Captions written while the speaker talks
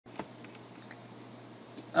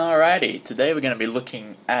Alrighty, today we're going to be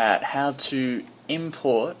looking at how to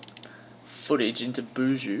import footage into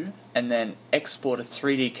Boujou and then export a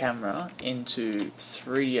 3D camera into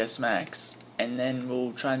 3ds Max, and then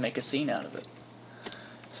we'll try and make a scene out of it.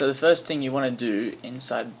 So the first thing you want to do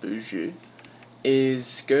inside Boujou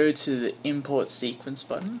is go to the import sequence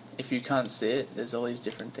button. If you can't see it, there's all these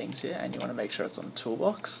different things here and you want to make sure it's on the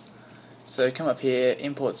toolbox. So come up here,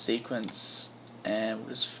 import sequence, and we'll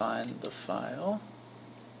just find the file.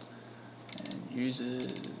 And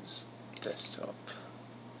users, desktop,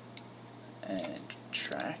 and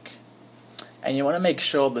track. And you want to make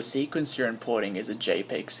sure the sequence you're importing is a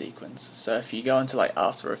JPEG sequence. So if you go into like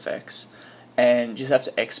After Effects and you just have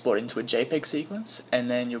to export into a JPEG sequence, and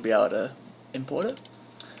then you'll be able to import it.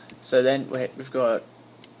 So then we've got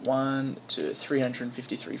 1 to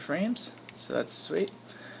 353 frames, so that's sweet.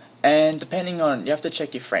 And depending on, you have to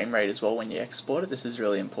check your frame rate as well when you export it. This is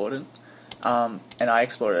really important. And I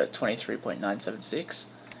exported at 23.976,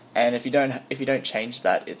 and if you don't change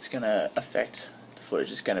that, it's gonna affect the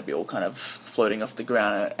footage. It's gonna be all kind of floating off the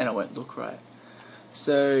ground and it won't look right.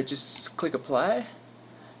 So just click apply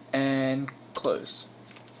and close.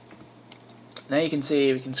 Now you can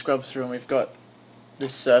see we can scrub through and we've got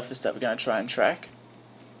this surface that we're going to try and track,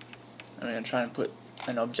 and we're going to try and put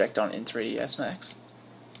an object on in 3ds Max.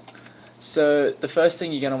 So the first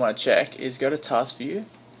thing you're going to want to check is go to task view.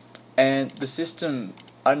 And the system,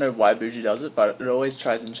 I don't know why Boujou does it, but it always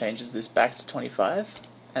tries and changes this back to 25,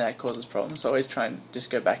 and that causes problems. So always try and just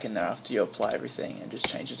go back in there after you apply everything and just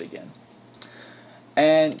change it again.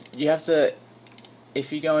 And you have to,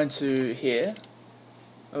 if you go into here,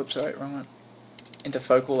 oops, sorry, wrong one, into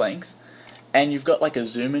focal length, and you've got like a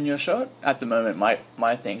zoom in your shot. At the moment,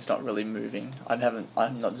 my thing's not really moving. I'm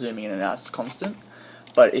not zooming in and out. It's constant.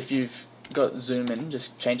 But if you've got zoom in,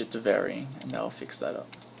 just change it to varying, and that'll fix that up.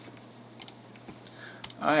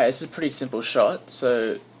 Alright, this is a pretty simple shot,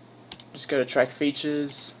 so just go to track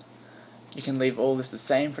features. You can leave all this the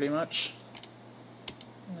same pretty much.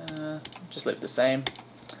 Just leave it the same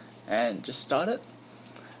and just start it.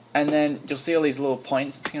 And then you'll see all these little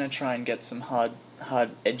points. It's going to try and get some hard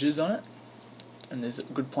edges on it. And there's a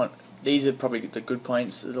good point. These are probably the good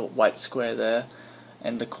points. There's a white square there,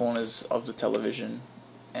 and the corners of the television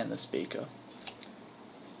and the speaker.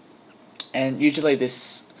 And usually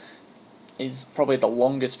this is probably the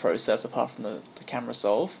longest process apart from the camera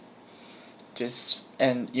solve.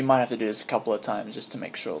 And you might have to do this a couple of times just to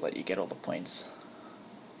make sure that you get all the points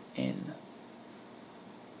in.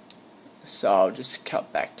 So I'll just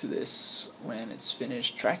cut back to this when it's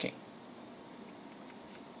finished tracking.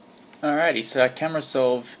 Alrighty, so our camera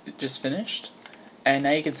solve just finished, and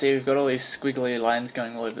now you can see we've got all these squiggly lines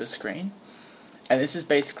going all over the screen. And this is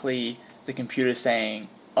basically the computer saying,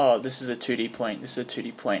 oh, this is a 2D point, this is a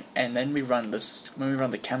 2D point, and then when we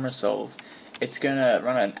run the camera solve, it's going to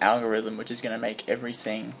run an algorithm which is going to make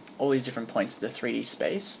everything, all these different points into 3D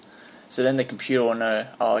space. So then the computer will know,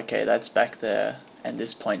 oh, okay, that's back there, and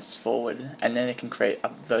this points forward, and then it can create a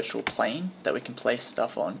virtual plane that we can place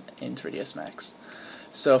stuff on in 3ds Max.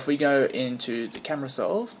 So if we go into the camera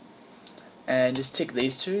solve, and just tick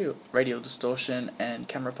these two, radial distortion and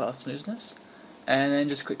camera path smoothness, and then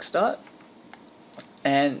just click start.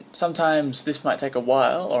 And sometimes this might take a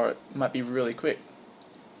while, or it might be really quick.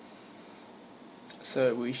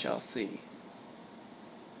 So we shall see.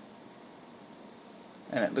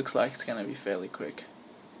 And it looks like it's going to be fairly quick.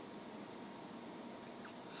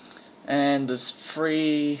 And this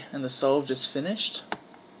free and the solve just finished.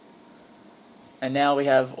 And now we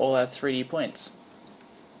have all our 3D points.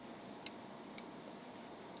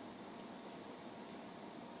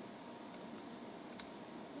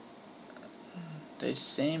 They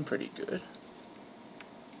seem pretty good.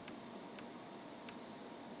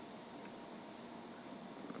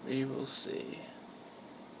 We will see.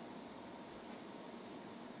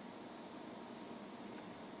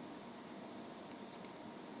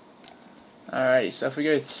 Alrighty, so if we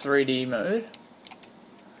go 3D mode,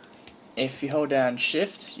 if you hold down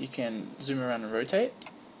shift, you can zoom around and rotate.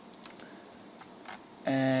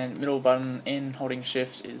 And middle button in holding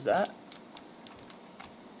shift is that.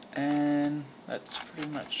 And that's pretty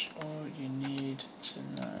much all you need to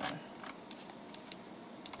know.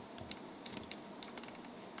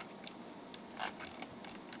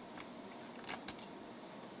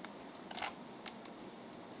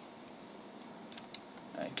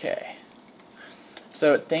 Okay.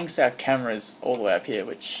 So it thinks our camera's all the way up here,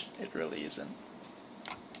 which it really isn't.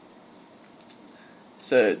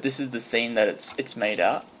 So this is the scene that it's made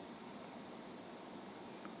out.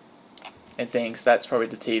 It thinks that's probably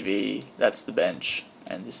the TV, that's the bench,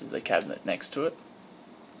 and this is the cabinet next to it.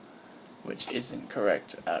 which isn't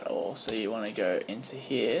correct at all. So you want to go into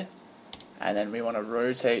here, and then we want to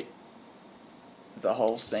rotate the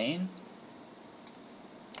whole scene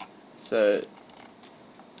so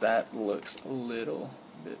that looks a little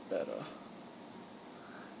bit better.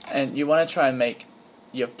 And you want to try and make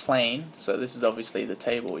your plane, so this is obviously the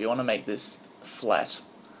table, you want to make this flat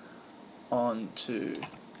onto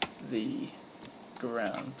the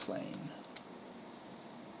ground plane,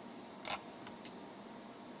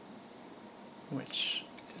 which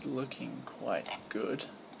is looking quite good.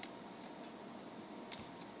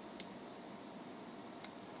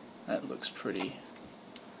 That looks pretty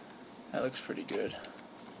good.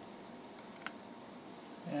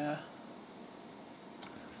 Yeah.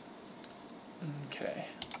 Okay.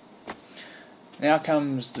 Now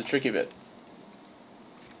comes the tricky bit.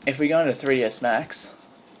 If we go into 3ds Max,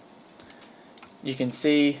 you can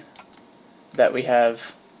see that we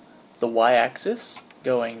have the y-axis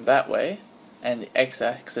going that way and the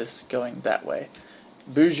x-axis going that way.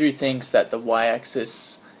 Boujou thinks that the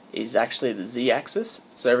y-axis is actually the z-axis,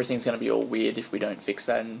 so everything's going to be all weird if we don't fix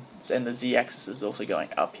that, and the z-axis is also going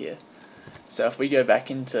up here. So if we go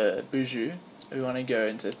back into Boujou, we want to go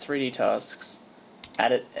into 3D tasks,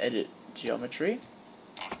 edit geometry,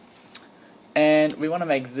 and we want to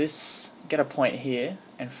make this, get a point here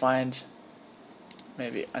and find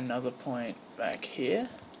maybe another point back here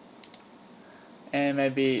and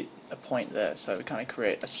maybe a point there, so we kind of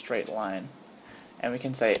create a straight line, and we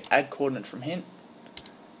can say add coordinate from hint,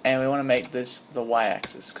 and we want to make this the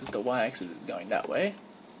y-axis because the y-axis is going that way,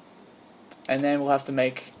 and then we'll have to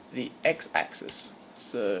make the x-axis,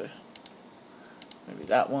 so maybe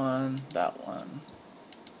that one, and that one,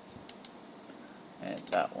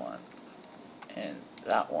 and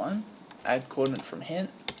that one. Add coordinate from hint,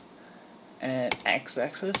 and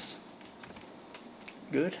x-axis.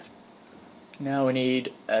 Good. Now we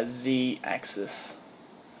need a z-axis.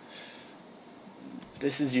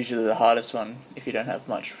 This is usually the hardest one if you don't have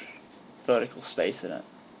much vertical space in it.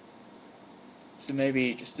 So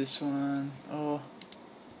maybe just this one, or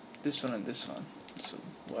this one and this one. This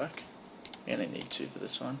would work. You only need 2 for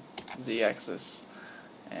this one. Z-axis,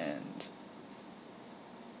 and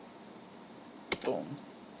boom.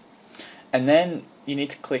 And then you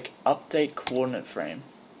need to click update coordinate frame.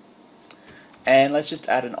 And let's just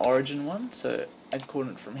add an origin one, so add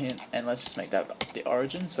coordinate from hint, and let's just make that the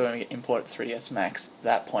origin, so when we import 3ds Max,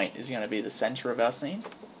 that point is going to be the center of our scene.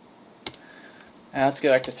 Now let's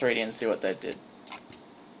go back to 3D and see what that did.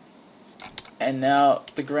 And now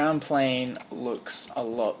the ground plane looks a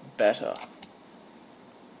lot better.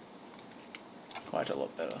 Quite a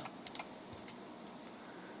lot better.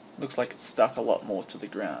 Looks like it's stuck a lot more to the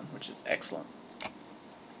ground, which is excellent.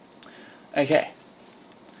 Okay.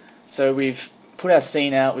 So we've put our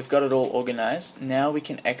scene out, we've got it all organized. Now we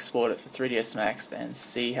can export it for 3ds Max and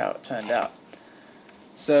see how it turned out.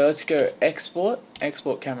 So let's go export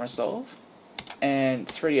camera solve, and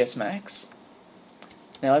 3ds Max.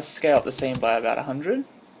 Now let's scale up the scene by about 100,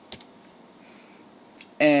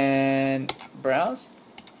 and browse,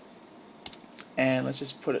 and let's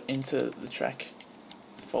just put it into the track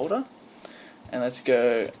folder, and let's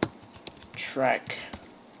go track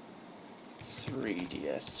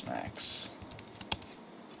 3ds Max.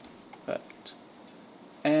 Perfect.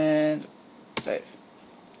 And save.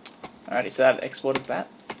 Alrighty, so that exported that.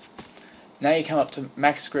 Now you come up to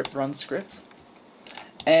max script, run script,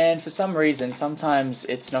 and for some reason sometimes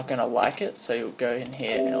it's not going to like it, so you'll go in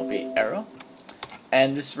here and it'll be error,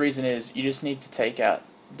 and this reason is you just need to take out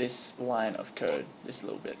this line of code, this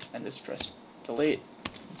little bit, and just press delete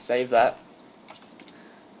and save that,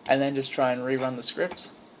 and then just try and rerun the script,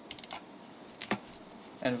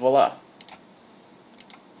 and voila,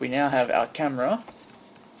 we now have our camera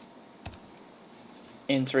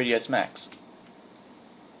in 3ds Max.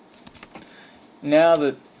 Now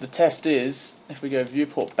the test is, if we go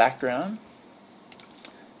viewport background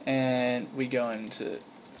and we go into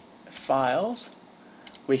files,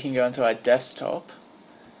 we can go into our desktop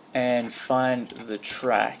and find the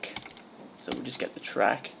track. So we'll just get the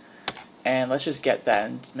track, and let's just get that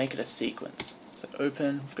and make it a sequence. So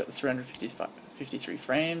open, we've got the 353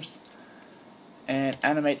 frames, and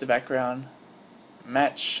animate the background,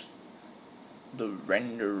 match the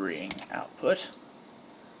rendering output.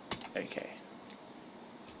 Okay.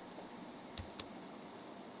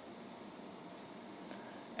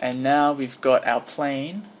 And now we've got our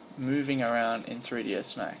plane moving around in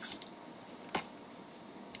 3ds Max.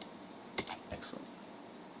 Excellent.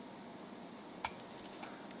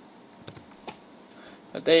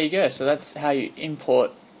 But there you go, so that's how you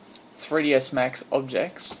import 3ds Max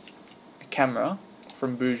objects, a camera,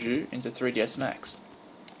 from Boujou into 3ds Max.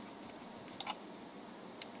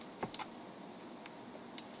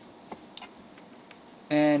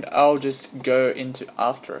 and I'll just go into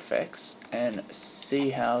After Effects and see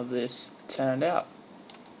how this turned out.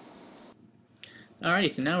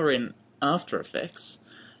 Alrighty, so now we're in After Effects,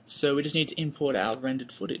 so we just need to import our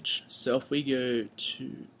rendered footage. So if we go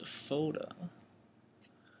to the folder,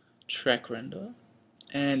 Track Render,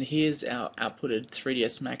 and here's our outputted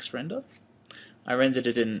 3ds Max render. I rendered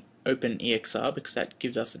it in OpenEXR because that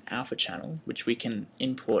gives us an alpha channel which we can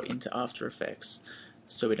import into After Effects,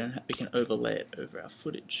 so we can overlay it over our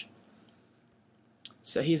footage.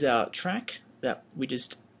 So here's our track that we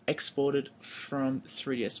just exported from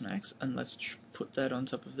 3ds Max, and let's put that on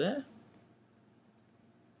top of there.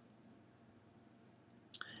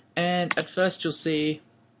 And at first you'll see,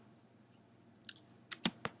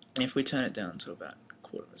 if we turn it down to about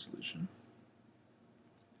quarter resolution,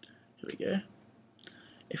 here we go.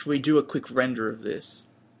 If we do a quick render of this,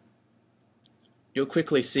 you'll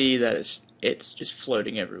quickly see that it's just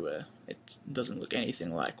floating everywhere. It doesn't look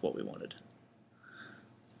anything like what we wanted.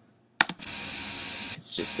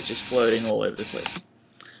 It's just floating all over the place.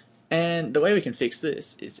 And the way we can fix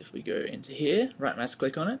this is if we go into here, right mouse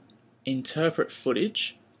click on it, interpret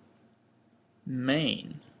footage,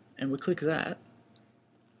 main, and we click that,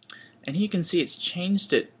 and here you can see it's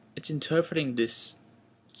changed it. It's interpreting this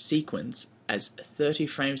sequence as 30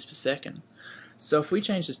 frames per second. So if we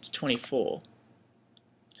change this to 24,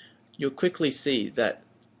 you'll quickly see that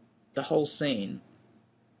the whole scene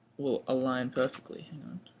will align perfectly. Hang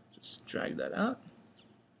on, just drag that out.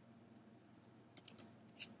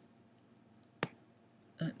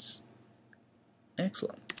 That's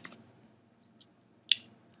excellent.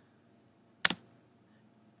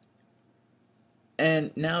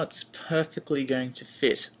 And now it's perfectly going to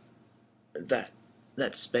fit that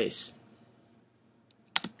space.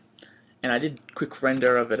 And I did quick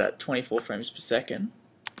render of it at 24 frames per second,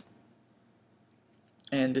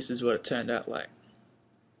 and this is what it turned out like.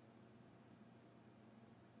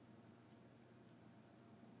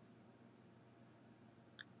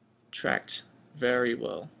 Tracked very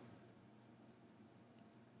well.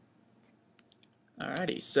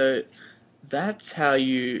 Alrighty, so that's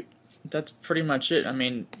pretty much it. I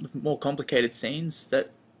mean, with more complicated scenes,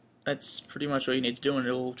 that's pretty much all you need to do, and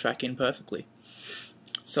it will track in perfectly.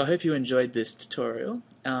 So I hope you enjoyed this tutorial.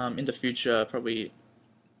 In the future, probably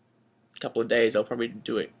a couple of days, I'll probably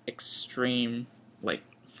do it extreme, like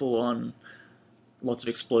full-on, lots of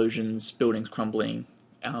explosions, buildings crumbling,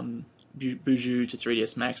 Boujou to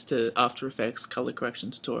 3ds Max to After Effects color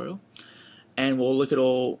correction tutorial. And we'll look at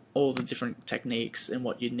all the different techniques and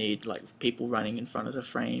what you need, like people running in front of the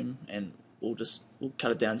frame, and we'll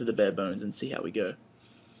cut it down to the bare bones and see how we go.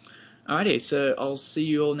 Alrighty, so I'll see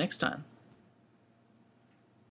you all next time.